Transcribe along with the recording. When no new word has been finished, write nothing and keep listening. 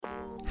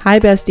Hi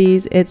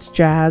besties, it's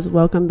Jazz.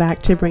 Welcome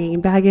back to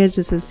Bringing Baggage.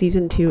 This is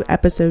season 2,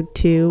 episode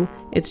 2.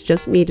 It's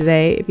just me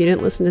today. If you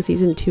didn't listen to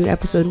season 2,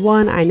 episode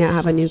 1, I now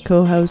have a new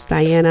co-host,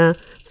 Diana,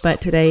 but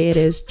today it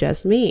is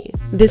just me.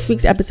 This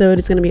week's episode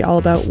is going to be all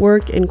about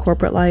work and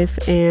corporate life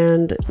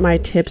and my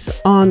tips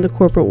on the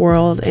corporate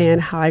world and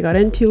how I got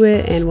into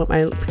it and what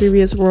my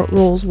previous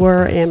roles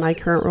were and my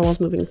current roles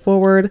moving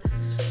forward.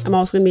 I'm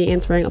also going to be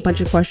answering a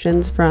bunch of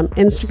questions from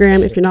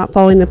Instagram. If you're not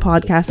following the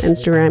podcast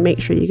Instagram, make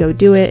sure you go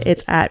do it.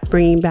 It's at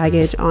Bringing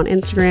Baggage on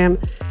Instagram.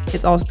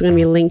 It's also going to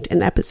be linked in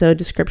the episode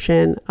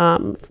description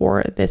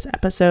for this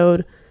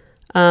episode.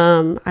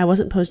 I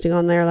wasn't posting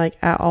on there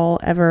at all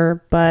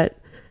ever, but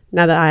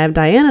now that I have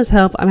Diana's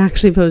help, I'm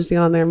actually posting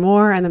on there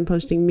more and then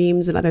posting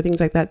memes and other things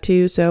like that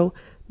too. So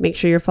make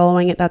sure you're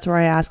following it. That's where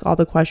I ask all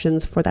the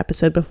questions for the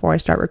episode before I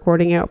start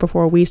recording it or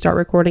before we start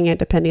recording it,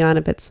 depending on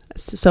if it's a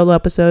solo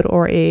episode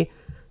or a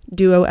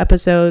duo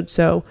episode.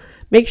 So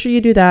make sure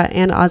you do that.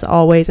 And as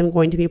always, I'm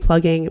going to be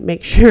plugging,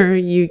 make sure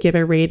you give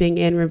a rating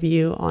and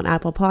review on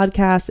Apple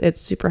Podcasts.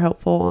 It's super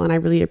helpful and I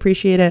really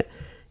appreciate it.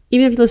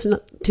 Even if you listen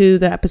to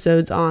the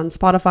episodes on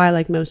Spotify,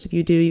 like most of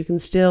you do, you can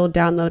still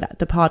download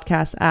the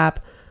podcast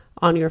app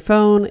on your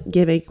phone,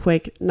 give a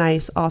quick,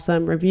 nice,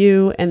 awesome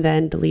review, and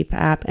then delete the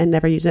app and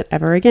never use it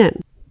ever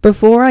again.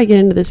 Before I get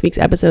into this week's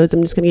episodes,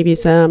 I'm just going to give you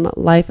some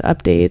life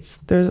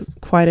updates. There's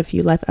quite a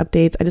few life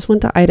updates. I just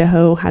went to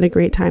Idaho, had a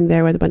great time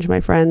there with a bunch of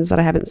my friends that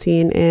I haven't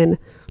seen in,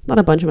 not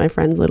a bunch of my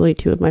friends, literally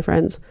 2 of my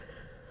friends.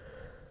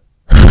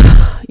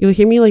 You'll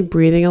hear me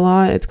breathing a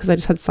lot. It's because I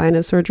just had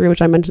sinus surgery,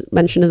 which I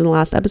mentioned in the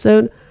last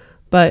episode.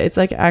 But it's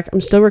I'm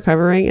still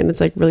recovering and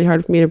it's really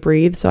hard for me to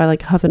breathe. So I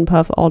huff and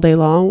puff all day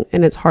long.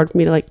 And it's hard for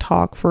me to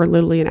talk for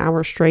literally an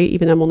hour straight,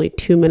 even though I'm only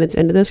 2 minutes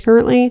into this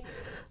currently.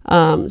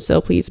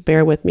 So please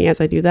bear with me as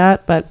I do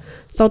that. But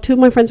saw 2 of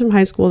my friends from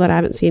high school that I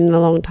haven't seen in a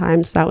long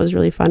time. So that was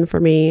really fun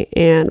for me.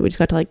 And we just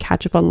got to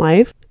catch up on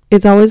life.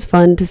 It's always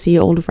fun to see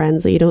old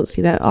friends that you don't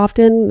see that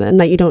often and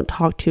that you don't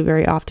talk to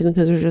very often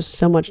because there's just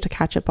so much to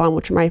catch up on,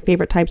 which are my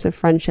favorite types of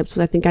friendships,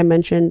 which I think I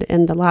mentioned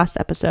in the last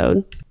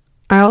episode.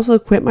 I also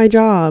quit my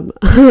job.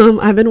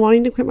 I've been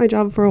wanting to quit my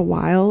job for a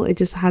while. It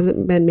just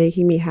hasn't been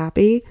making me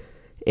happy.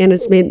 And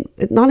it's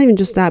not even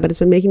just that, but it's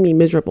been making me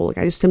miserable.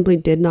 I just simply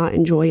did not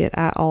enjoy it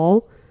at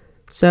all.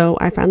 So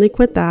I finally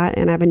quit that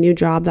and I have a new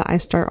job that I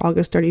start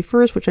August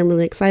 31st, which I'm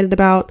really excited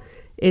about.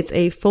 It's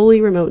a fully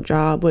remote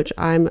job, which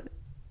I'm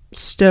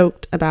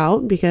stoked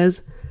about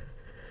because,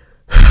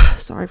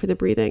 sorry for the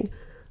breathing.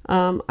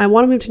 I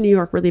want to move to New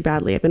York really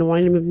badly. I've been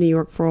wanting to move to New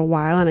York for a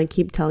while and I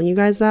keep telling you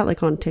guys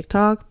that on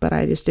TikTok, but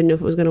I just didn't know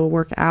if it was going to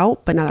work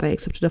out. But now that I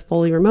accepted a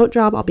fully remote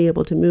job, I'll be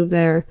able to move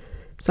there.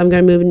 So I'm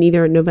going to move in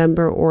either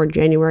November or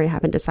January. I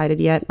haven't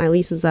decided yet. My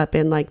lease is up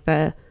in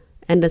the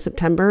end of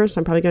September. So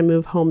I'm probably going to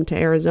move home to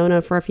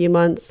Arizona for a few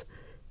months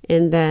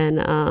and then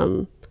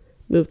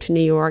move to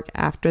New York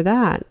after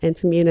that.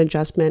 It's going to be an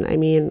adjustment. I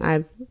mean,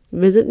 I've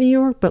visited New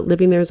York, but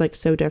living there is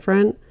so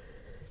different.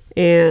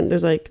 And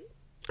there's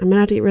I'm going to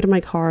have to get rid of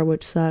my car,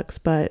 which sucks,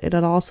 but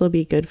it'll also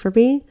be good for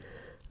me.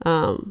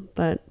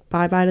 But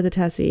bye-bye to the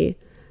Tessie.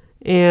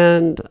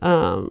 And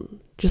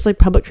just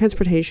public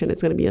transportation,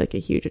 it's going to be a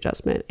huge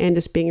adjustment. And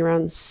just being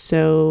around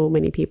so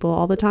many people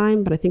all the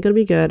time, but I think it'll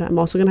be good. I'm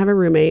also going to have a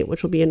roommate,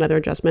 which will be another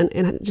adjustment.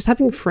 And just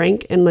having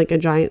Frank in a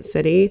giant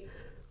city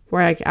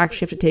where I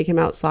actually have to take him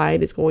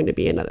outside is going to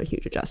be another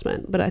huge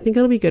adjustment. But I think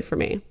it'll be good for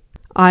me.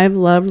 I've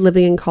loved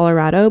living in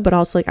Colorado, but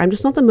also I'm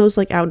just not the most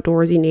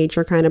outdoorsy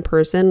nature kind of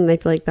person. And I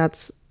feel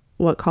that's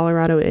what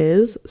Colorado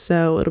is.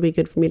 So it'll be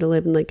good for me to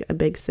live in a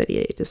big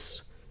city.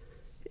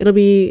 It'll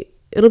be,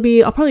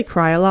 I'll probably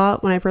cry a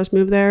lot when I first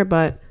move there,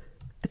 but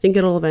I think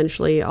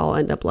I'll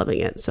end up loving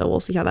it. So we'll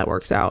see how that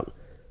works out.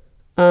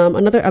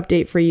 Another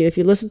update for you. If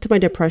you listen to my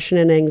depression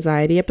and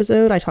anxiety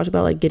episode, I talked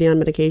about getting on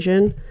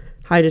medication,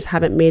 how I just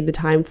haven't made the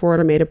time for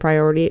it or made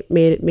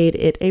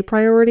it a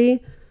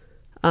priority.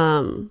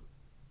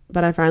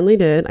 But I finally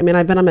did. I mean,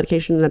 I've been on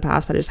medication in the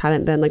past, but I just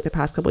haven't been the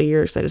past couple of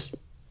years. I just,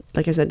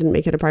 like I said, didn't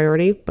make it a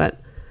priority, but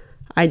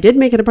I did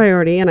make it a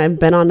priority and I've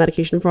been on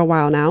medication for a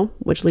while now,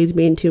 which leads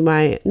me into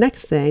my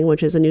next thing,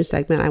 which is a new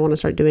segment I want to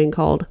start doing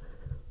called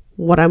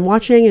What I'm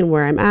Watching and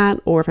Where I'm At,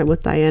 or if I'm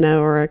with Diana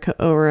or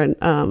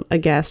a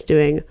guest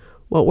doing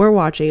what we're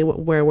watching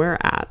and where we're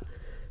at.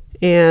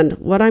 And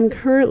what I'm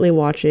currently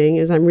watching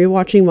is I'm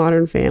rewatching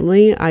Modern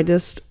Family.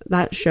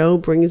 That show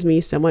brings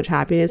me so much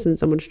happiness and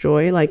so much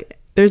joy.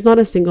 There's not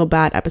a single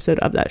bad episode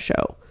of that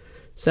show.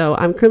 So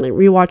I'm currently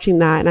rewatching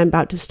that and I'm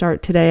about to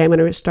start today. I'm going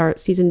to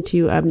start season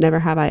 2 of Never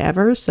Have I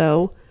Ever.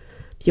 So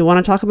if you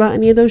want to talk about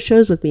any of those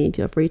shows with me,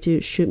 feel free to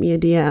shoot me a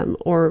DM,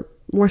 or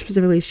more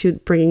specifically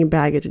shoot Bringing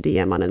Baggage a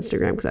DM on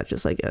Instagram, because that's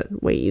just a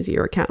way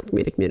easier account for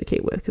me to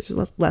communicate with because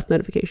there's less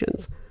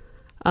notifications.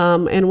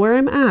 And where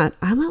I'm at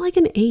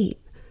an 8,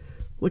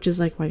 which is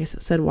like I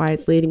said, why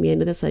it's leading me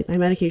into this. My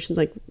medication's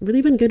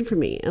really been good for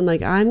me and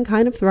I'm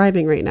kind of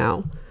thriving right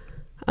now.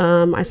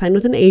 I signed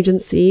with an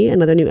agency,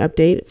 another new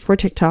update for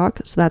TikTok.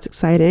 So that's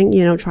exciting,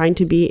 trying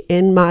to be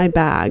in my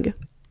bag.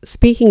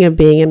 Speaking of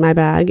being in my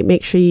bag,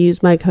 make sure you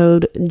use my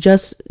code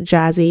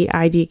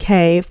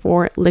JustJazzyIDK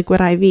for Liquid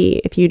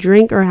IV if you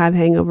drink or have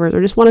hangovers or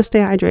just want to stay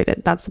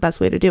hydrated. That's the best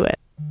way to do it.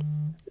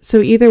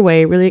 So either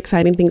way, really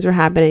exciting things are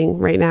happening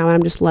right now, and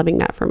I'm just loving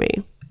that for me.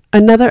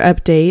 Another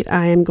update,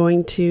 I am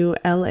going to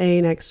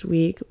LA next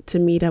week to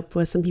meet up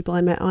with some people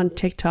I met on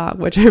TikTok,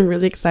 which I'm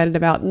really excited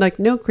about. Like,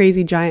 no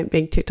crazy giant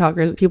big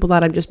TikTokers, people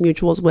that I'm just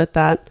mutuals with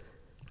that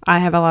I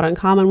have a lot in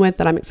common with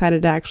that I'm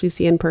excited to actually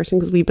see in person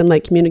because we've been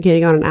like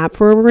communicating on an app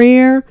for over a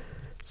year.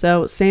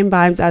 So same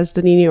vibes as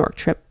the New York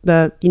trip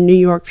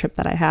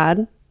that I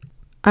had.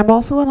 I'm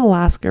also in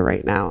Alaska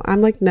right now. I'm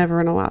like never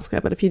in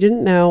Alaska, but if you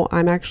didn't know,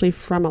 I'm actually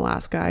from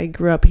Alaska. I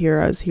grew up here.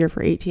 I was here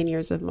for 18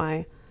 years of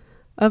my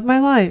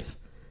life.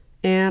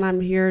 And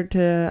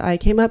I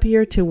came up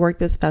here to work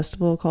this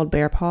festival called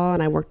Bear Paw,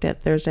 and I worked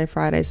it Thursday,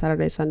 Friday,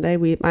 Saturday, Sunday.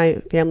 My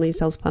family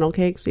sells funnel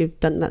cakes. We've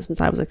done that since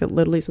I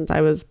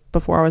was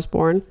before I was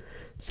born.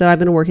 So I've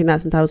been working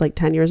that since I was like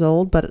 10 years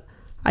old, but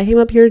I came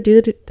up here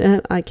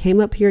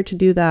to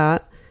do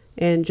that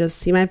and just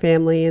see my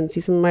family and see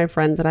some of my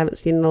friends that I haven't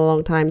seen in a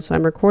long time. So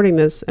I'm recording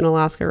this in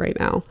Alaska right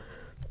now.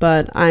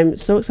 But I'm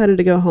so excited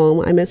to go home.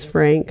 I miss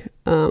Frank.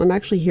 I'm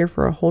actually here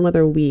for a whole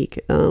nother week.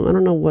 I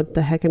don't know what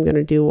the heck I'm going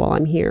to do while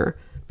I'm here.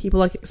 People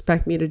like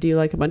expect me to do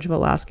like a bunch of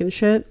Alaskan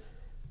shit.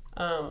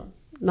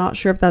 Not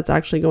sure if that's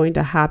actually going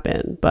to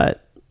happen,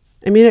 but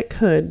I mean, it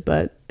could,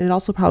 but it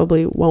also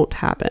probably won't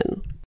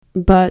happen.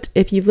 But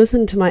if you've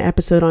listened to my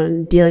episode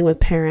on dealing with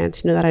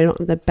parents, you know that I don't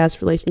have the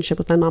best relationship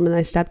with my mom and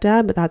my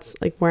stepdad, but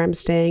that's like where I'm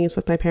staying is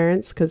with my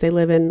parents because they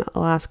live in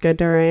Alaska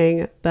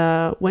during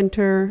the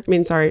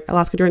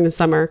Alaska during the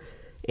summer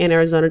and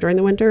Arizona during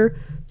the winter.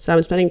 So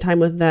I'm spending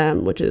time with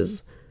them, which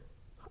is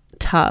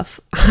tough.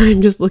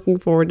 I'm just looking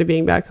forward to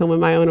being back home in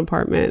my own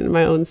apartment, in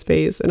my own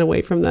space and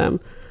away from them.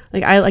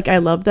 I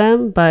love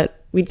them,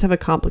 but we just have a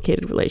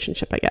complicated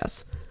relationship, I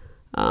guess.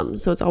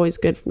 So it's always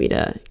good for me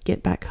to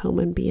get back home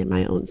and be in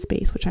my own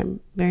space, which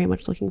I'm very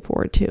much looking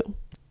forward to.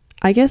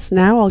 I guess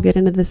now I'll get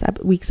into this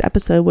week's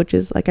episode, which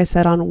is, like I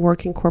said, on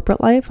work and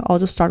corporate life. I'll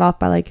just start off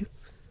by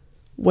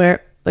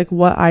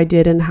what I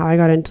did and how I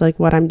got into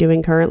what I'm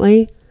doing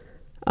currently.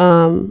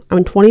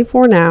 I'm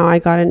 24 now. I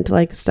got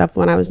into stuff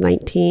when I was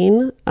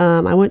 19.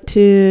 I went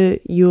to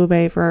U of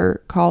A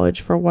for college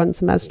for one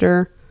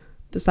semester,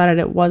 decided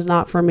it was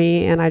not for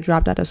me, and I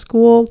dropped out of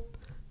school,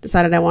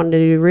 decided I wanted to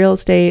do real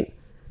estate.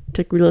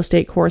 Took real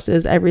estate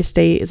courses. Every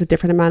state is a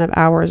different amount of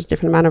hours,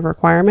 different amount of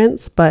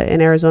requirements, but in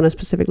Arizona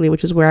specifically,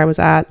 which is where I was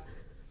at,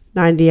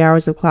 90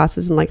 hours of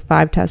classes and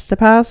 5 tests to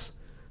pass.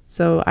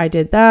 So I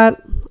did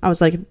that. I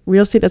was like,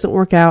 real estate doesn't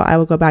work out, I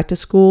will go back to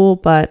school,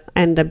 but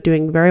I ended up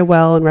doing very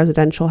well in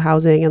residential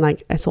housing, and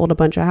I sold a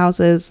bunch of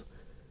houses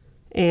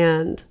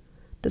and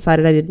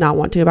decided I did not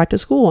want to go back to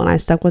school, and I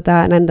stuck with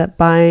that and ended up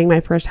buying my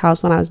first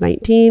house when I was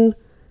 19.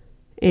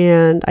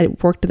 And I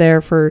worked there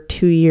for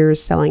 2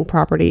 years selling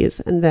properties.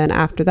 And then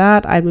after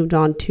that, I moved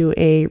on to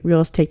a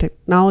real estate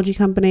technology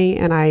company,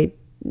 and I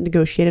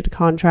negotiated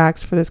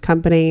contracts for this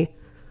company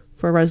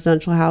for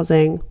residential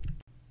housing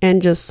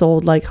and just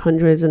sold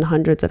hundreds and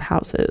hundreds of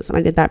houses. And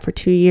I did that for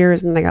 2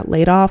 years, and then I got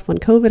laid off when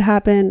COVID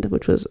happened,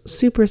 which was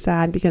super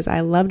sad because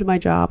I loved my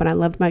job and I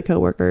loved my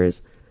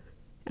coworkers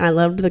and I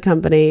loved the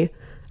company.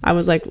 I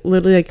was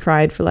literally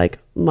cried for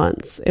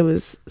months. It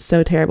was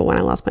so terrible when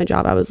I lost my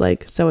job. I was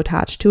so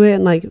attached to it,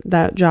 and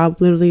that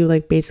job literally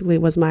basically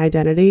was my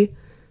identity.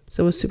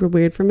 So it was super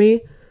weird for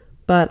me.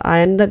 But I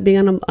ended up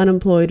being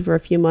unemployed for a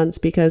few months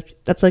because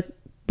that's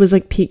was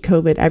peak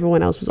COVID.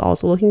 Everyone else was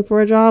also looking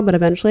for a job, but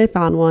eventually I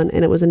found one,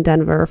 and it was in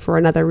Denver for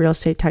another real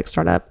estate tech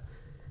startup.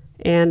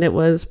 And it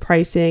was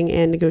pricing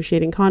and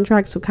negotiating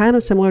contracts. So kind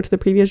of similar to the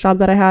previous job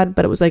that I had,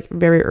 but it was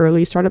very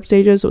early startup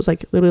stages. So it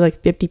was literally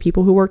 50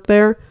 people who worked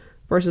there.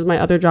 Versus my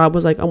other job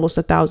was almost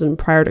 1,000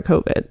 prior to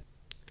COVID.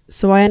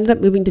 So I ended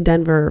up moving to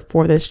Denver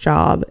for this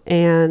job,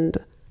 and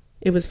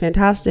it was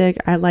fantastic.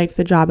 I liked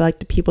the job. I liked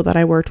the people that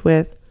I worked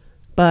with,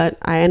 but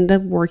I ended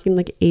up working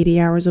 80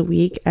 hours a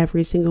week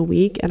every single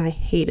week, and I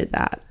hated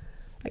that.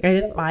 I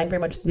didn't mind very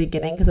much at the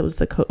beginning because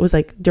it was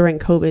during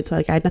COVID, so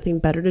I had nothing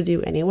better to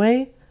do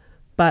anyway.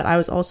 But I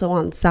was also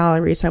on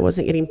salary, so I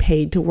wasn't getting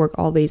paid to work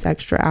all these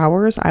extra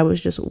hours. I was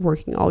just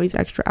working all these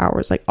extra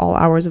hours, all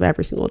hours of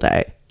every single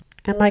day.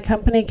 And my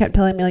company kept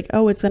telling me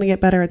oh, it's going to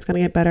get better. It's going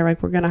to get better.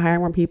 We're going to hire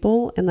more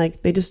people. And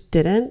they just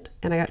didn't.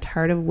 And I got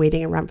tired of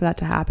waiting around for that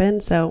to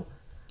happen. So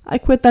I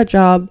quit that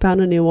job,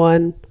 found a new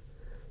one,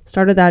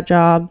 started that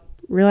job,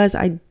 realized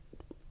I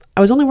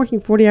was only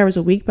working 40 hours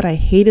a week, but I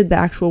hated the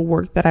actual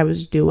work that I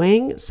was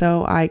doing.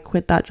 So I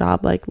quit that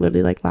job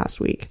literally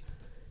last week.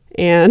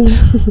 And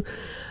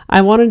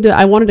I wanted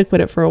to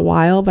quit it for a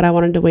while, but I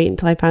wanted to wait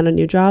until I found a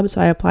new job.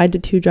 So I applied to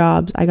 2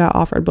 jobs. I got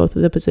offered both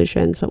of the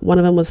positions, but one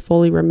of them was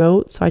fully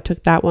remote. So I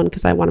took that one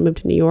because I want to move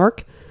to New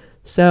York.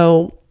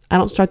 So I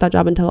don't start that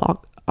job until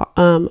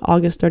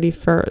August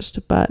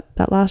 31st, but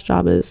that last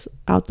job is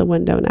out the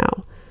window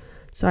now.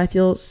 So I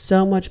feel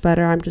so much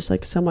better. I'm just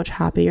so much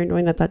happier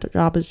knowing that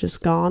job is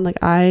just gone.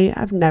 I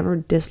have never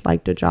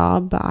disliked a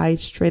job, but I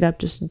straight up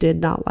just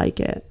did not like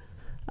it.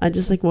 It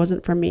just like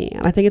wasn't for me.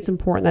 And I think it's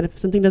important that if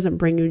something doesn't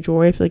bring you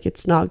joy, if like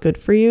it's not good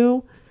for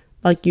you,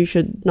 like you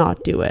should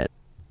not do it.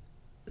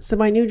 So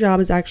my new job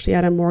is actually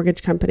at a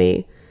mortgage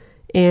company,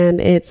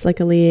 and it's like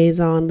a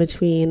liaison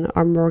between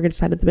our mortgage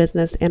side of the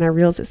business and our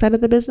real estate side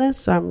of the business.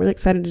 So I'm really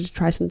excited to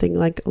try something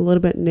like a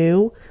little bit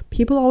new.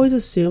 People always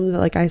assume that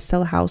like I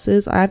sell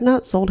houses. I have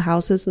not sold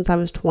houses since I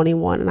was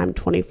 21 and I'm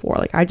 24.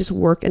 Like I just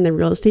work in the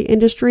real estate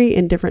industry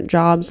in different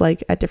jobs,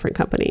 like at different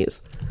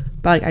companies.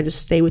 But like I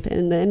just stay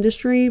within the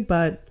industry,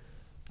 but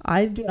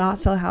I do not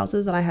sell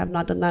houses, and I have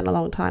not done that in a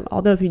long time.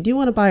 Although if you do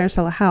want to buy or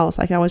sell a house,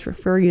 I can always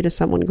refer you to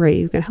someone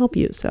great who can help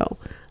you. So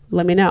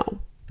let me know.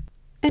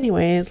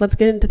 Anyways, let's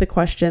get into the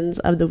questions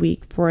of the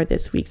week for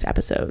this week's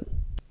episode.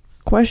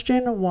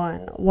 Question 1.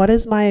 What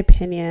is my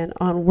opinion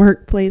on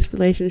workplace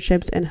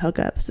relationships and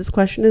hookups? This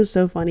question is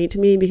so funny to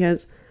me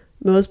because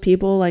most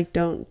people like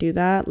don't do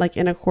that like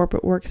in a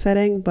corporate work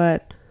setting,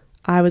 but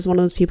I was one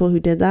of those people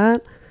who did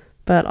that.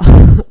 But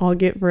I'll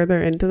get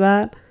further into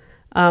that.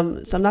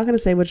 So I'm not going to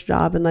say which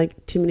job in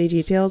like too many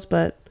details,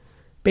 but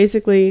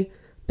basically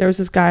there was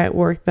this guy at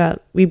work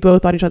that we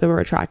both thought each other were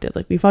attractive.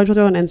 Like we followed each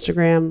other on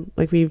Instagram,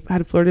 like we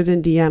had flirted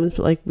in DMs,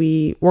 but like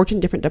we worked in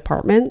different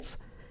departments.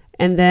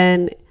 And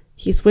then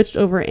he switched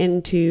over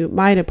into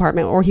my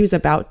department, or he was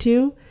about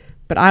to,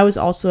 but I was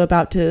also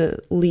about to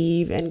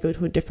leave and go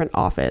to a different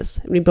office.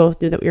 And we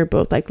both knew that we were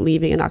both like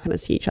leaving and not going to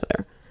see each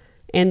other.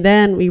 And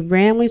then we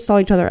randomly saw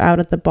each other out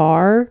at the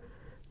bar,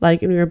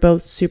 like, and we were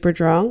both super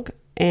drunk,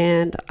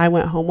 and I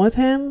went home with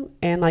him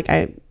and like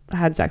I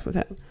had sex with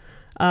him.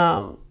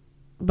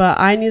 But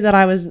I knew that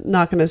I was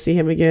not going to see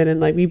him again.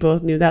 And like, we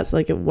both knew that. So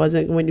like, it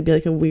wasn't going to be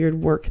like a weird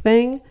work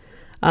thing.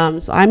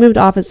 So I moved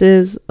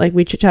offices, like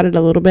we chit-chatted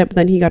a little bit, but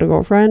then he got a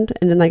girlfriend.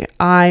 And then like,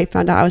 I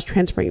found out I was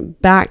transferring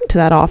back to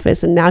that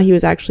office, and now he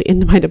was actually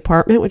in my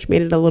department, which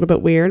made it a little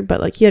bit weird,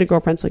 but like he had a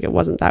girlfriend. So like, it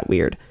wasn't that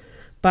weird.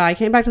 But I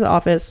came back to the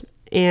office,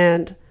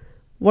 and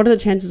what are the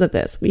chances of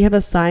this? We have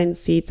assigned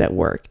seats at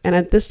work. And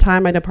at this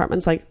time, my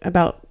department's like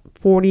about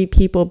 40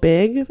 people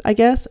big, I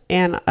guess.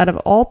 And out of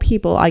all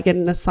people, I get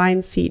an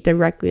assigned seat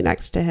directly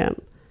next to him.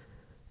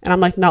 And I'm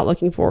like not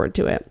looking forward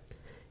to it.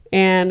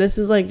 And this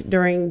is like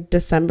during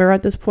December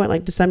at this point,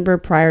 like December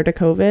prior to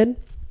COVID.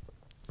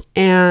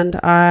 And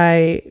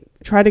I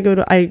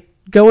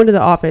go into the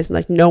office and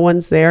like no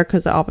one's there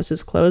because the office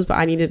is closed, but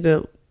I needed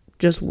to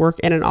just work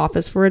in an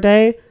office for a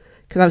day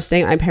because I was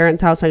staying at my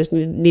parents' house. And I just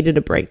needed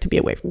a break to be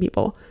away from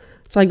people.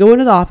 So I go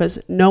into the office,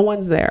 no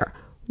one's there.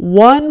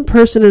 One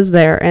person is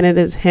there, and it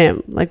is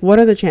him. Like, what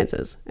are the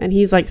chances? And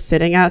he's like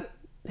sitting at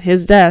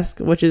his desk,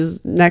 which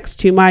is next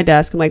to my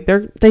desk, and like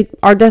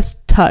our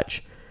desks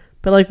touch,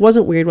 but like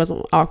wasn't weird,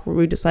 wasn't awkward.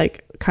 We just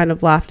like kind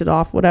of laughed it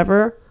off,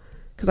 whatever.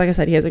 Because like I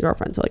said, he has a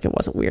girlfriend, so like it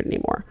wasn't weird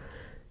anymore.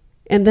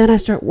 And then I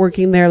start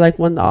working there, like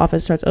when the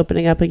office starts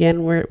opening up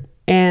again.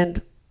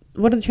 And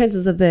what are the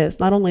chances of this?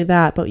 Not only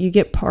that, but you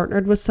get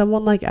partnered with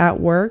someone like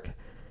at work,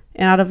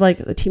 and out of like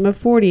the team of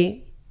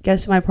 40,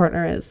 guess who my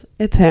partner is?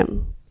 It's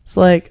him. So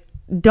like,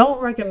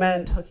 don't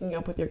recommend hooking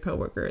up with your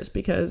coworkers,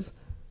 because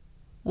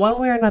one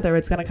way or another,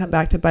 it's going to come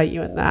back to bite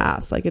you in the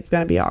ass. Like, it's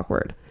going to be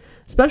awkward.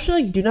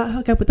 Especially like, do not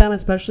hook up with them,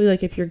 especially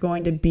like if you're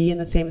going to be in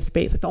the same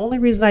space. Like the only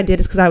reason I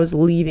did is because I was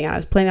leaving and I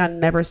was planning on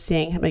never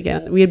seeing him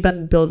again. We had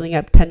been building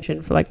up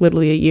tension for like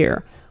literally a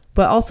year.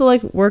 But also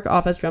like work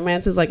office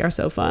romances like are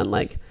so fun,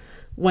 like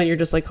when you're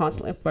just like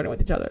constantly flirting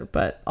with each other.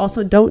 But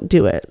also don't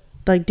do it.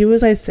 Like, do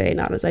as I say,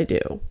 not as I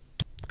do.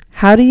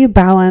 How do you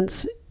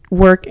balance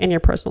work and your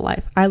personal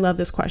life? I love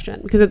this question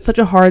because it's such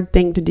a hard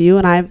thing to do,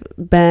 and I've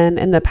been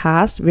in the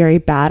past very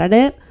bad at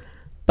it.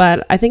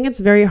 But I think it's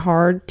very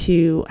hard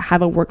to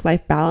have a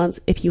work-life balance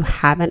if you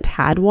haven't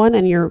had one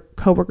and your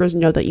coworkers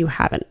know that you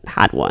haven't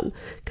had one,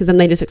 because then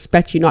they just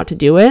expect you not to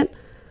do it.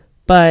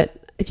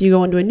 But if you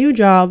go into a new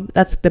job,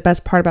 that's the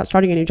best part about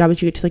starting a new job,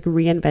 is you get to like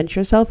reinvent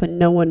yourself, and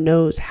no one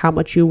knows how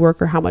much you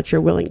work or how much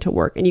you're willing to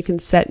work, and you can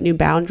set new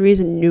boundaries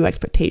and new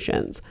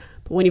expectations.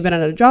 But when you've been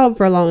at a job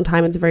for a long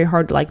time, it's very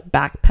hard to like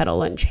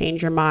backpedal and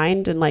change your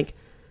mind and like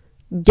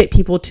get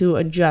people to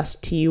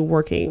adjust to you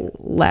working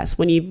less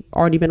when you've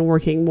already been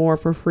working more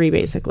for free,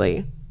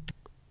 basically.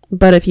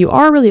 But if you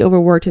are really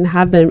overworked and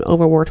have been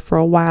overworked for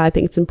a while, I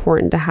think it's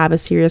important to have a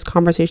serious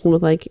conversation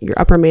with like your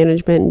upper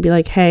management and be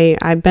like, hey,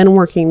 I've been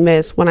working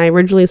this. When I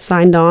originally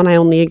signed on, I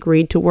only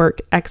agreed to work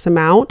X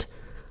amount.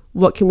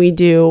 What can we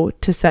do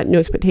to set new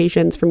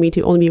expectations for me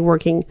to only be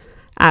working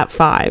at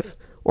 5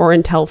 or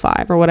until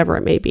 5 or whatever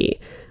it may be?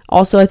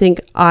 Also, I think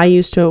I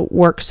used to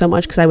work so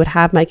much because I would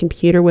have my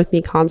computer with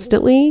me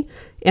constantly,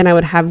 and I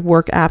would have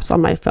work apps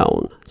on my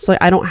phone. So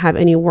I don't have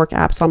any work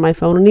apps on my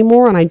phone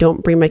anymore, and I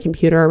don't bring my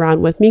computer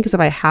around with me, because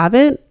if I have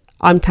it,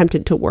 I'm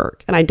tempted to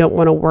work, and I don't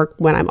want to work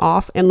when I'm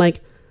off. And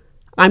like,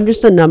 I'm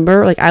just a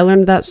number. Like, I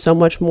learned that so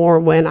much more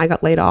when I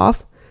got laid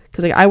off,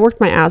 because like I worked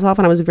my ass off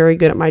and I was very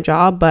good at my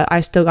job, but I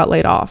still got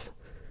laid off.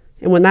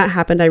 And when that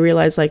happened, I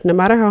realized like, no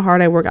matter how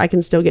hard I work, I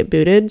can still get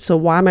booted. So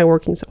why am I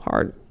working so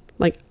hard?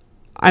 Like,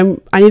 I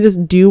need to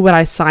do what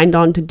I signed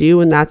on to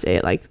do, and that's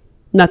it. Like,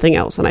 nothing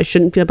else. And I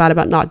shouldn't feel bad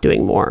about not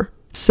doing more.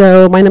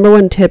 So my number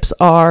one tips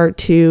are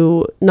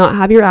to not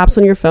have your apps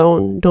on your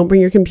phone, don't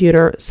bring your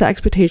computer, set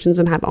expectations,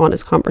 and have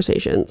honest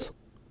conversations.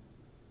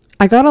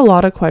 I got a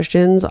lot of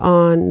questions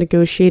on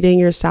negotiating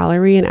your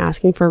salary and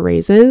asking for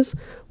raises,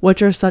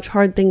 which are such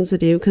hard things to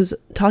do because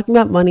talking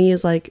about money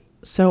is like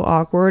so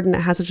awkward and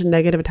it has such a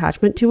negative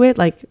attachment to it,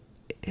 like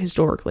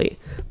historically,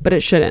 but it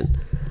shouldn't.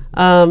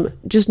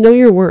 Just know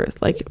your worth,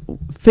 like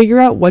figure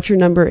out what your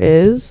number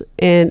is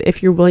and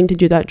if you're willing to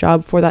do that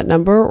job for that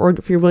number or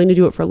if you're willing to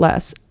do it for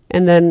less,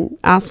 and then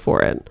ask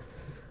for it.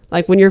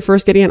 Like when you're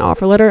first getting an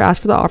offer letter,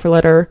 ask for the offer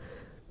letter.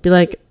 Be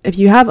like, if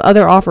you have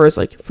other offers,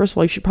 like first of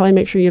all, you should probably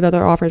make sure you have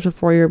other offers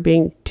before you're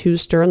being too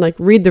stern. Like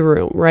read the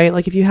room, right?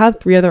 Like if you have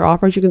 3 other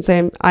offers, you can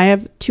say, I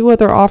have 2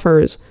 other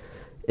offers.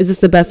 Is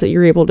this the best that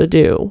you're able to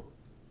do?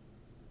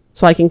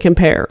 So I can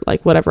compare,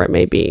 like whatever it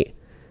may be.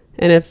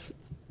 And if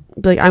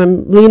like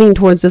I'm leaning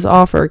towards this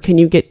offer, can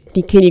you get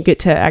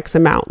to X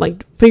amount?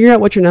 Like figure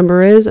out what your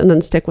number is and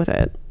then stick with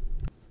it.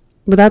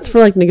 But that's for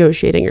like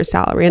negotiating your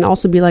salary. And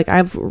also be like,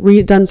 I've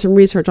done some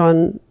research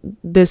on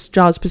this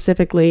job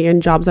specifically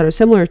and jobs that are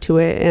similar to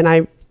it, and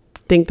I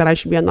think that I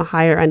should be on the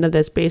higher end of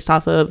this based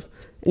off of,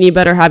 and you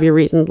better have your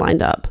reasons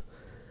lined up.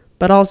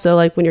 But also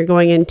like when you're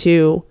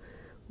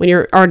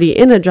already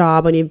in a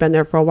job and you've been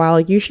there for a while,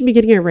 like you should be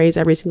getting a raise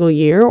every single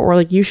year, or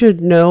like you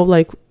should know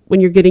like when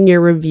you're getting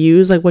your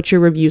reviews, like what your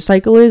review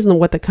cycle is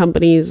and what the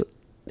companies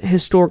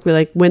historically,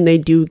 like when they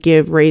do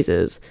give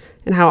raises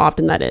and how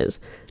often that is.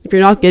 If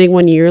you're not getting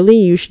one yearly,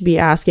 you should be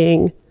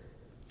asking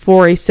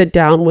for a sit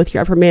down with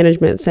your upper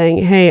management saying,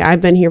 hey, I've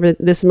been here for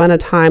this amount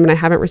of time and I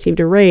haven't received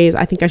a raise.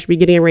 I think I should be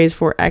getting a raise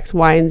for X,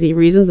 Y, and Z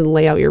reasons, and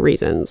lay out your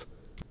reasons.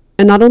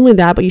 And not only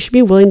that, but you should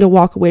be willing to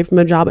walk away from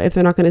a job if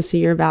they're not going to see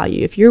your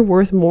value. If you're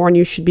worth more and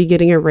you should be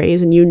getting a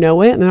raise and you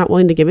know it and they're not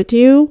willing to give it to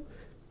you,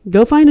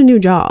 go find a new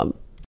job.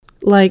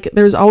 Like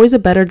there's always a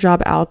better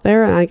job out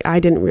there, and I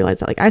didn't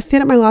realize that. Like I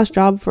stayed at my last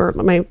job for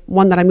my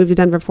one that I moved to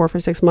Denver for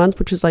 6 months,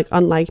 which is like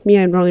unlike me.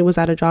 I normally was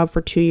at a job for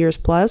 2 years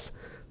plus,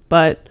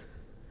 but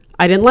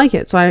I didn't like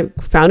it, so I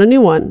found a new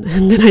one,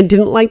 and then I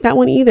didn't like that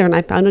one either, and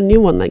I found a new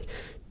one. Like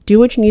do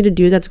what you need to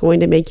do that's going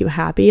to make you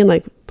happy, and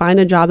like find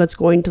a job that's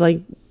going to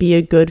like be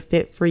a good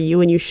fit for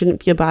you, and you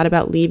shouldn't feel bad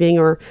about leaving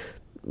or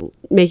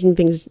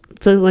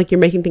feeling like you're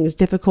making things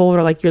difficult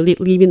or like you're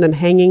leaving them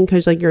hanging,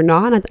 because like you're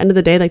not. And at the end of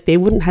the day, like they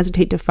wouldn't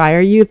hesitate to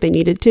fire you if they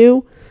needed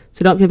to,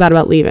 so don't feel bad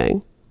about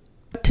leaving.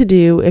 What to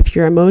do if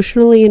you're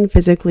emotionally and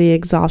physically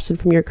exhausted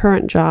from your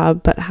current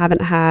job but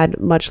haven't had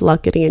much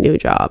luck getting a new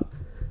job?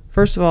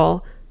 First of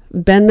all,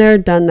 been there,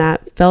 done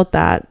that, felt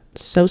that,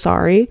 so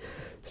sorry.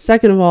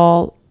 Second of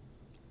all,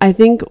 I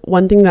think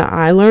one thing that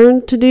I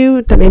learned to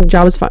do that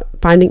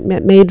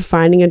made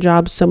finding a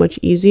job so much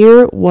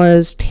easier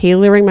was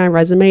tailoring my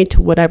resume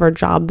to whatever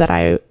job that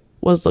I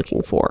was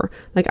looking for.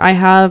 Like I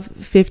have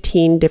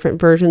 15 different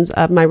versions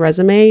of my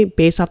resume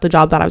based off the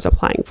job that I was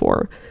applying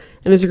for.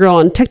 And there's a girl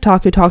on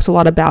TikTok who talks a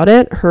lot about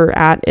it. Her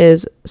 @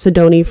 is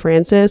Sedoni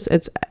Francis.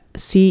 It's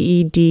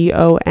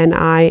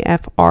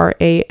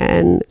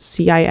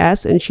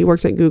CEDONIFRANCIS, and she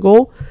works at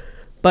Google.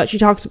 But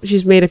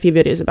she's made a few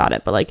videos about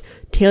it, but like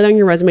tailoring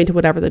your resume to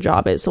whatever the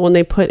job is. So when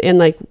they put in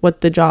like what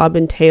the job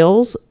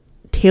entails,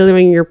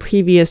 tailoring your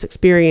previous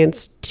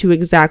experience to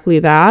exactly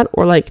that,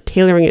 or like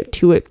tailoring it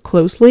to it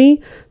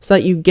closely so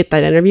that you get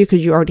that interview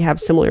because you already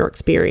have similar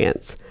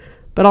experience.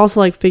 But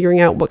also like figuring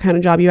out what kind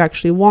of job you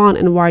actually want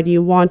and why do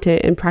you want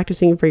it, and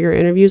practicing for your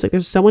interviews. Like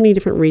there's so many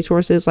different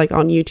resources like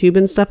on YouTube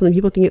and stuff, and then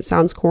people think it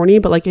sounds corny,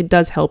 but like it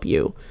does help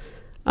you.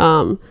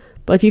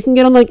 But if you can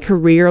get on like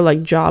career,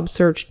 like job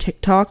search,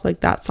 TikTok,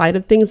 like that side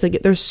of things,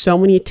 like there's so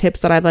many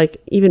tips that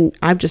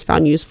I've just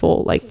found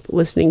useful, like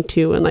listening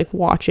to and like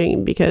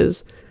watching,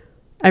 because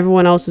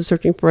everyone else is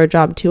searching for a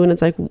job too. And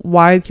it's like,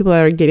 why are people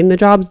that are getting the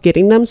jobs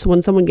getting them? So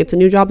when someone gets a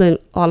new job, then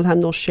a lot of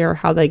time they'll share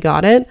how they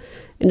got it,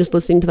 and just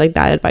listening to like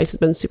that advice has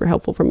been super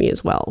helpful for me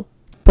as well.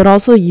 But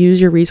also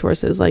use your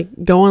resources, like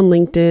go on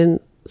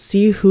LinkedIn,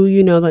 see who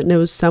you know that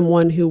knows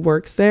someone who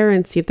works there,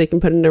 and see if they can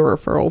put in a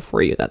referral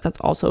for you. That's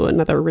also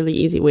another really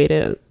easy way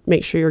to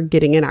make sure you're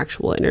getting an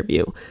actual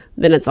interview.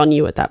 Then it's on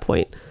you at that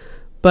point.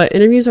 But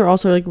interviews are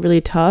also like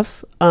really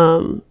tough.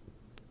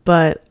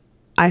 But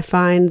I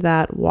find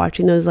that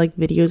watching those like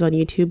videos on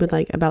YouTube and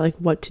like about like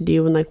what to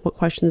do and like what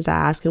questions to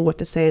ask and what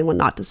to say and what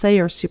not to say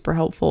are super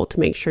helpful to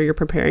make sure you're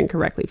preparing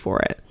correctly for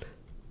it.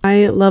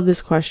 I love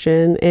this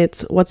question.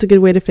 It's, what's a good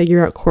way to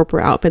figure out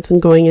corporate outfits when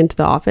going into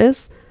the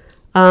office?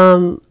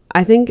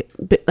 I think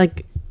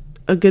like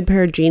a good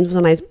pair of jeans with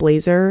a nice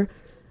blazer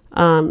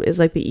is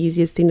like the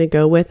easiest thing to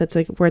go with. It's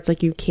like where it's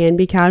like you can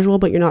be casual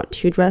but you're not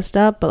too dressed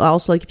up, but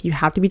also like if you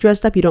have to be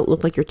dressed up, you don't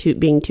look like you're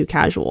being too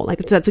casual. Like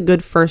that's a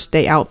good first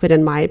day outfit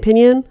in my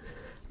opinion,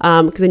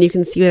 because then you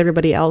can see what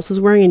everybody else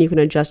is wearing and you can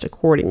adjust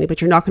accordingly, but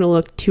you're not going to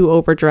look too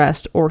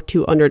overdressed or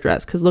too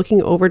underdressed, because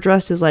looking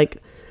overdressed is like,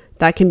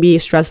 that can be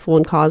stressful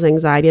and cause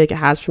anxiety like it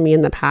has for me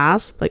in the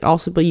past. Like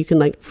also, but you can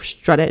like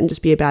strut it and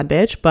just be a bad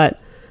bitch,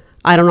 but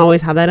I don't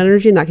always have that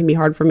energy and that can be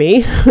hard for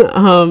me.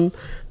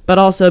 But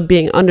also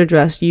being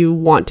underdressed, you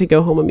want to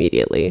go home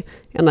immediately.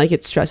 and like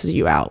it stresses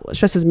you out. It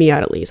stresses me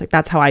out, at least. Like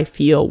that's how I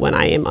feel when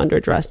I am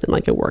underdressed in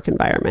like a work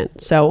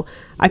environment. So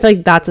I feel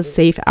like that's a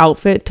safe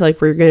outfit to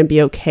like where you're going to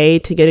be okay,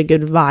 to get a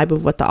good vibe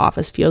of what the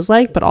office feels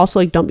like. But also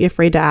like don't be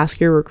afraid to ask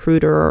your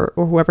recruiter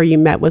or whoever you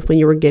met with when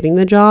you were getting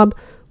the job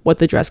what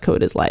the dress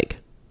code is like.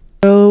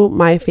 So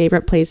my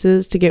favorite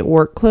places to get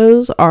work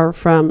clothes are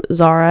from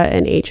Zara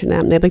and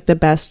H&M. They have like the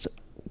best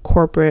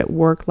corporate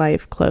work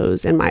life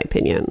clothes in my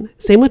opinion.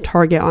 Same with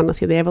Target,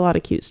 honestly. They have a lot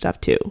of cute stuff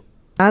too.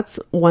 That's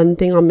one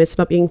thing I'll miss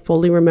about being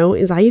fully remote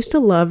is I used to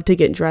love to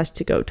get dressed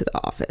to go to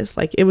the office.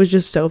 Like it was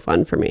just so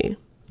fun for me.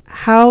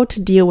 How to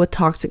deal with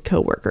toxic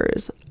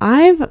coworkers.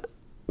 I've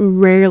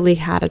rarely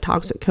had a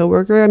toxic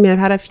coworker. I mean, I've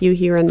had a few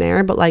here and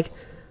there, but like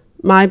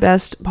my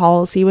best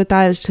policy with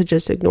that is to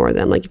just ignore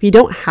them. Like if you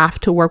don't have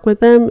to work with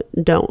them,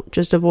 don't.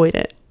 Just avoid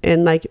it.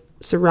 And like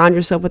surround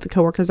yourself with the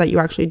coworkers that you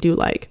actually do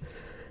like.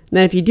 And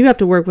then if you do have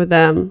to work with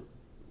them,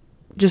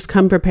 just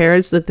come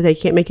prepared so that they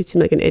can't make you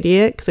seem like an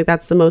idiot. Because like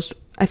that's the most,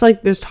 I feel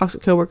like there's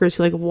toxic coworkers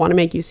who like want to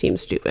make you seem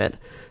stupid.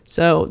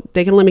 So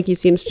they can only make you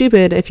seem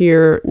stupid if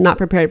you're not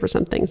prepared for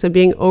something. So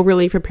being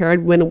overly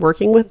prepared when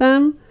working with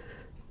them.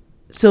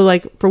 So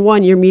like for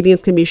one, your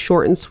meetings can be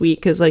short and sweet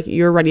because like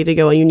you're ready to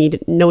go and you need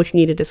to know what you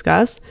need to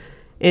discuss.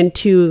 And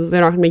two,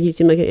 they're not going to make you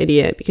seem like an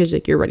idiot because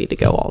like you're ready to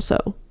go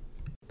also.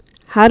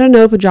 How to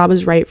know if a job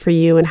is right for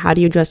you and how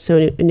do you adjust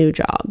to a new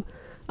job?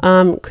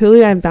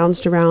 Clearly I've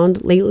bounced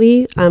around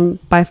lately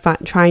by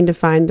trying to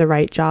find the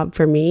right job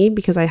for me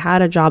because I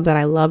had a job that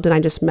I loved and I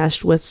just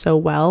meshed with so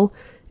well.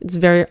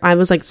 I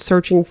was like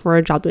searching for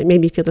a job that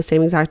made me feel the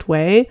same exact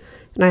way.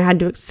 And I had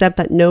to accept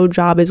that no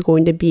job is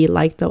going to be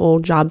like the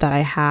old job that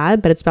I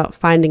had, but it's about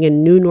finding a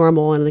new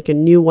normal and like a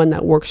new one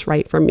that works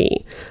right for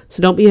me.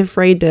 So don't be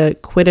afraid to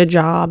quit a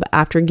job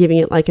after giving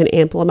it like an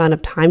ample amount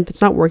of time. If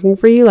it's not working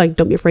for you, like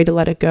don't be afraid to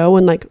let it go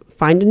and like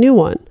find a new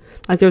one.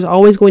 Like there's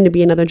always going to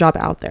be another job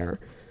out there,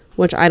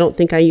 which I don't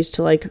think I used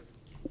to like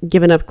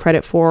give enough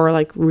credit for or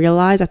like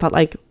realize. I thought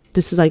like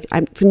this is like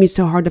it's gonna be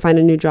so hard to find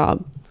a new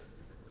job.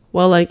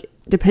 Well, like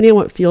depending on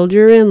what field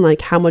you're in,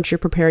 like how much you're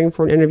preparing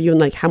for an interview and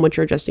like how much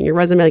you're adjusting your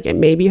resume, like it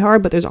may be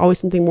hard, but there's always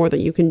something more that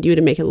you can do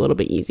to make it a little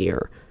bit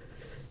easier.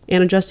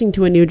 And adjusting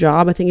to a new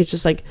job, I think it's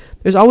just like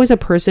there's always a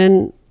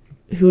person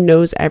who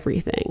knows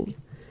everything.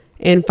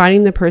 And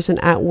finding the person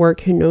at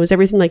work who knows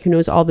everything, like who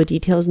knows all the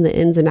details and the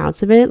ins and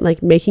outs of it,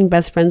 like making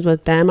best friends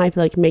with them, I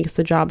feel like makes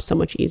the job so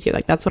much easier.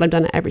 Like that's what I've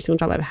done at every single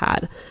job I've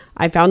had.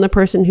 I found the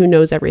person who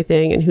knows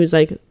everything and who's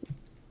like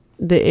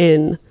the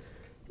in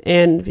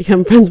and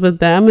become friends with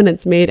them, and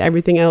it's made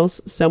everything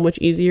else so much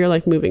easier,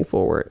 like moving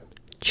forward.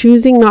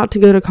 Choosing not to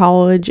go to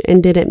college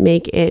and didn't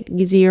make it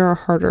easier or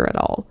harder at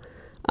all.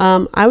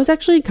 I was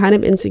actually kind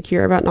of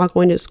insecure about not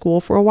going to school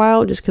for a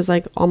while just because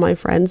like all my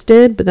friends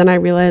did, but then I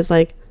realized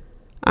like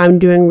I'm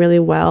doing really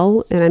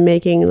well and I'm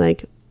making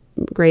like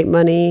great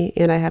money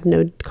and I have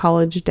no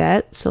college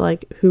debt, so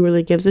like who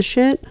really gives a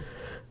shit?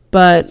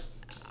 But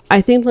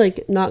I think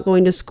like not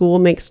going to school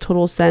makes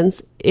total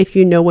sense if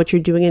you know what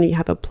you're doing and you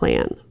have a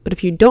plan. But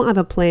if you don't have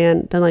a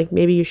plan, then like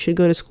maybe you should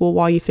go to school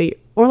while you figure,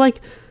 or like,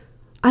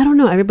 I don't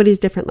know, everybody's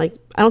different. Like,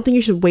 I don't think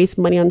you should waste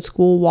money on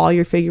school while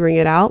you're figuring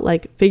it out.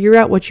 Like, figure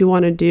out what you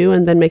want to do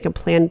and then make a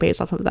plan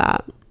based off of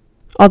that.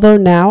 Although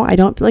now I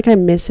don't feel like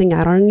I'm missing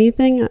out on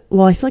anything.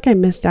 Well, I feel like I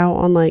missed out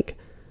on like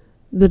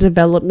the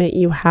development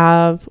you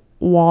have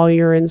while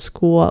you're in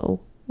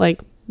school,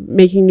 like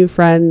making new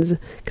friends,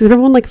 because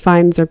everyone like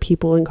finds their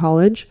people in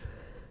college.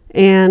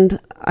 And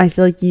I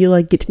feel like you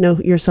like get to know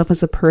yourself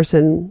as a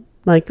person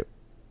like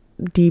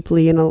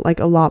deeply and like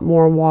a lot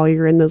more while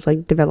you're in those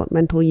like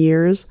developmental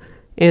years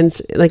and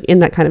like in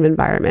that kind of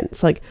environment.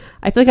 So like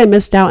I feel like I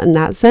missed out in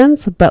that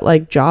sense, but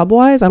like job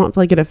wise I don't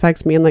feel like it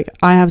affects me, and like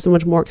I have so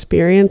much more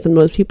experience than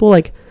most people.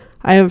 Like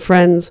I have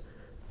friends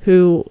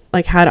who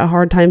like had a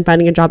hard time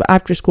finding a job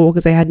after school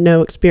because they had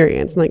no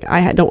experience, and like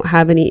I don't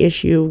have any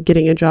issue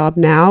getting a job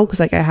now because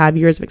like I have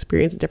years of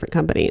experience at different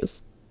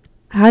companies.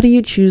 How do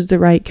you choose the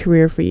right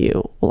career for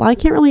you? Well, I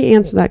can't really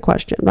answer that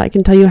question, but I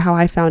can tell you how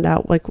I found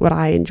out like what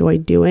I enjoy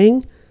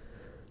doing.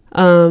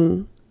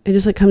 It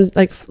just like comes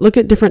like look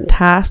at different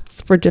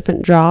tasks for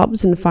different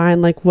jobs and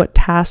find like what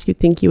tasks you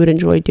think you would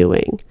enjoy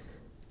doing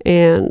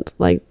and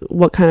like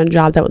what kind of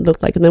job that would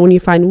look like. And then when you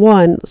find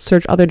one,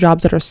 search other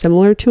jobs that are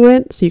similar to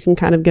it so you can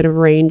kind of get a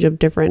range of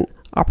different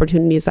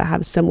opportunities that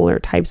have similar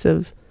types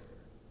of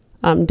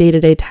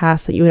day-to-day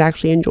tasks that you would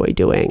actually enjoy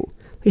doing.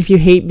 If you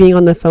hate being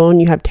on the phone,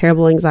 you have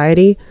terrible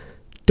anxiety,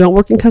 don't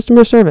work in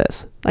customer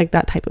service, like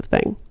that type of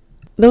thing.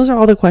 Those are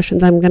all the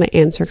questions I'm going to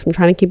answer because I'm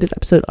trying to keep this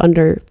episode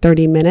under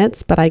 30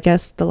 minutes. But I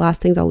guess the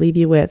last things I'll leave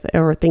you with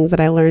are things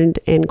that I learned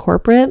in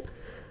corporate.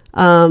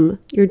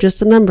 You're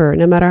just a number.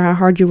 No matter how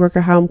hard you work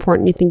or how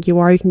important you think you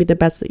are, you can be the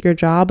best at your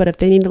job. But if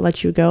they need to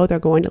let you go, they're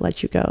going to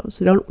let you go.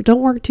 So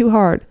don't work too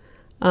hard.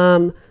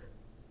 You're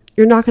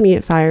not going to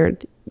get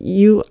fired.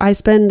 I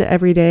spend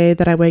every day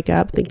that I wake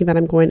up thinking that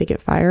I'm going to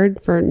get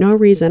fired for no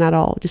reason at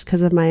all, just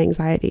because of my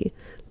anxiety.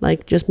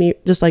 Like just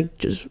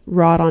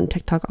Rod on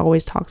TikTok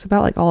always talks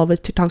about, like all of his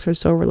TikToks are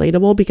so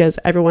relatable because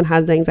everyone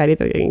has the anxiety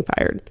they're getting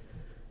fired.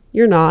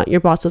 You're not. Your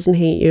boss doesn't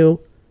hate you.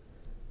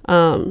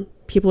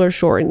 People are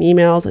short in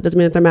emails. It doesn't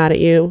mean that they're mad at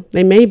you.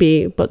 They may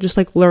be, but just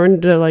like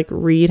learn to like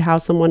read how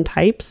someone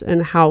types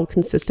and how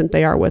consistent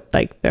they are with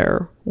like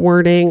their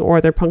wording or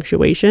their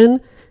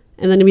punctuation.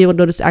 And then to be able to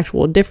notice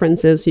actual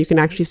differences so you can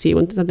actually see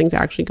when something's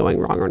actually going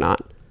wrong or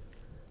not.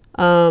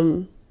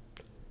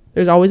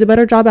 There's always a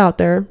better job out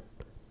there,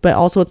 but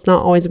also it's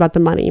not always about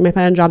the money. You might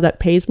find a job that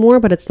pays more,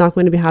 but it's not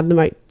going to have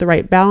the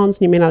right balance,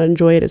 and you may not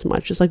enjoy it as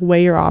much. Just like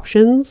weigh your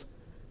options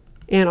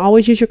and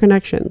always use your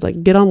connections.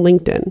 Like get on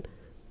LinkedIn.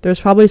 There's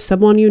probably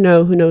someone you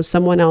know who knows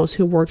someone else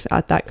who works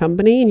at that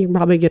company, and you can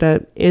probably get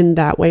in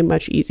that way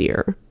much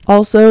easier.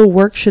 Also,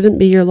 work shouldn't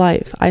be your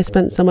life. I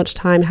spent so much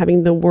time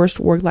having the worst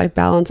work-life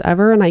balance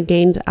ever, and I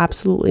gained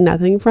absolutely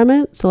nothing from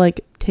it. So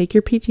like take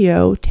your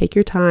PTO, take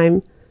your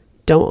time,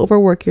 don't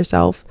overwork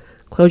yourself,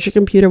 close your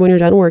computer when you're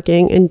done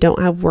working, and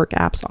don't have work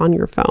apps on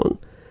your phone.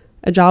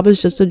 A job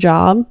is just a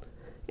job,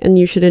 and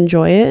you should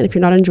enjoy it. And if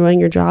you're not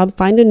enjoying your job,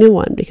 find a new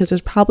one, because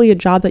there's probably a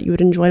job that you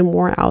would enjoy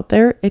more out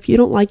there if you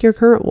don't like your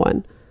current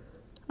one.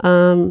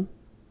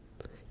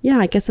 Yeah,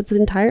 I guess that's the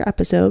entire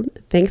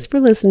episode. Thanks for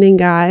listening,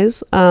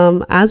 guys.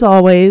 As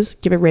always,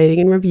 give a rating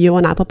and review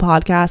on Apple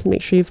Podcasts.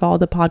 Make sure you follow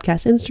the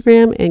podcast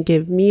Instagram and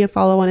give me a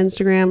follow on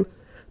Instagram.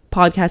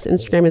 Podcast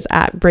Instagram is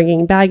at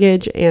Bringing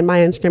Baggage, and my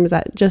Instagram is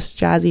at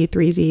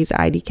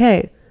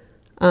JustJazzy3ZsIDK.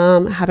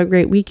 Have a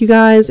great week, you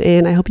guys,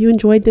 and I hope you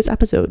enjoyed this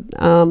episode.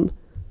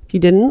 If you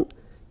didn't,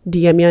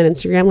 DM me on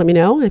Instagram. Let me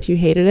know if you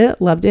hated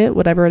it, loved it,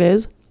 whatever it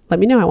is. Let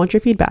me know. I want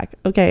your feedback.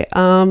 Okay,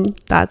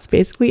 that's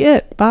basically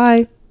it.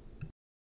 Bye.